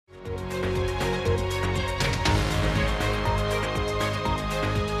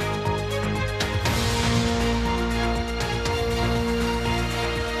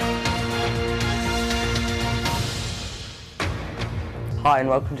Hi and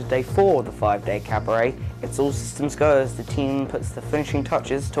welcome to day 4 of the 5-day cabaret. It's all systems go as the team puts the finishing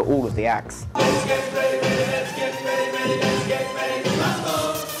touches to all of the acts. Let's get ready, let's get ready, let's get ready, let's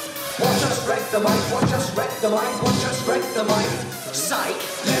go! Watch us wreck the mic, watch us wreck the mic, watch us wreck the mic. Psych!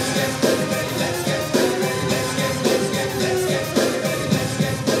 Let's get ready, let's get ready, let's get ready, let's get ready, let's get ready,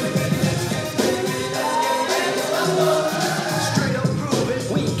 let's get ready, let's go! Straight up grooving,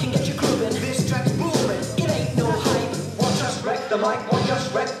 we can get you grooving, this track's booming, it ain't no hype. Watch us wreck the mic, watch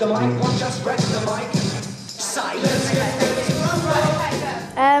us wreck the mic, watch us wreck the mic. Psych! Let's get ready,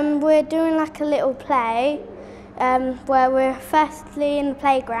 we're doing like a little play where we're firstly in the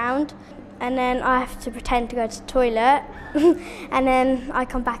playground and then I have to pretend to go to the toilet and then I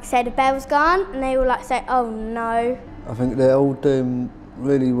come back and say the bell's gone and they all like say, oh no. I think they're all doing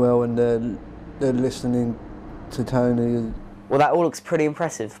really well and they're listening to Tony. Well, that all looks pretty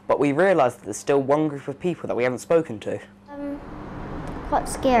impressive, but we realised that there's still one group of people that we haven't spoken to. Quite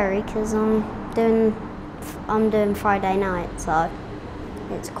scary because I'm doing Friday night, so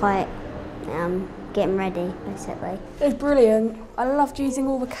it's quite getting ready, basically. It was brilliant. I loved using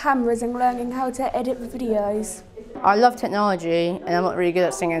all the cameras and learning how to edit the videos. I love technology and I'm not really good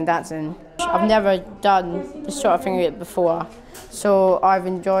at singing and dancing. I've never done this sort of thing before, so I've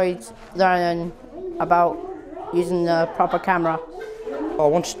enjoyed learning about using the proper camera. I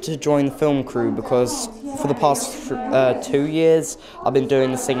wanted to join the film crew because for the past 2 years I've been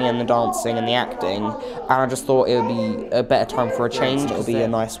doing the singing and the dancing and the acting, and I just thought it would be a better time for a change. It would be a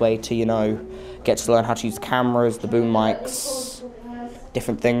nice way to, you know, get to learn how to use cameras, the boom mics,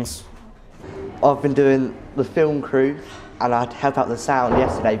 different things. I've been doing the film crew and I had to help out the sound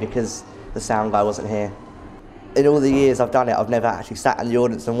yesterday because the sound guy wasn't here. In all the years I've done it, I've never actually sat in the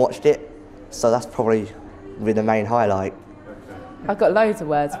audience and watched it, so that's probably been the main highlight. I've got loads of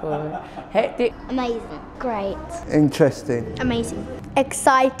words for it. Hectic. Amazing. Great. Interesting. Amazing.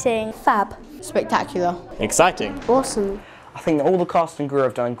 Exciting. Fab. Spectacular. Exciting. Awesome. I think that all the cast and crew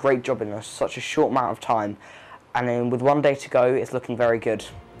have done a great job in such a short amount of time, and then with 1 day to go, it's looking very good.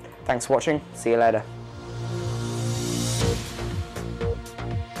 Thanks for watching, see you later.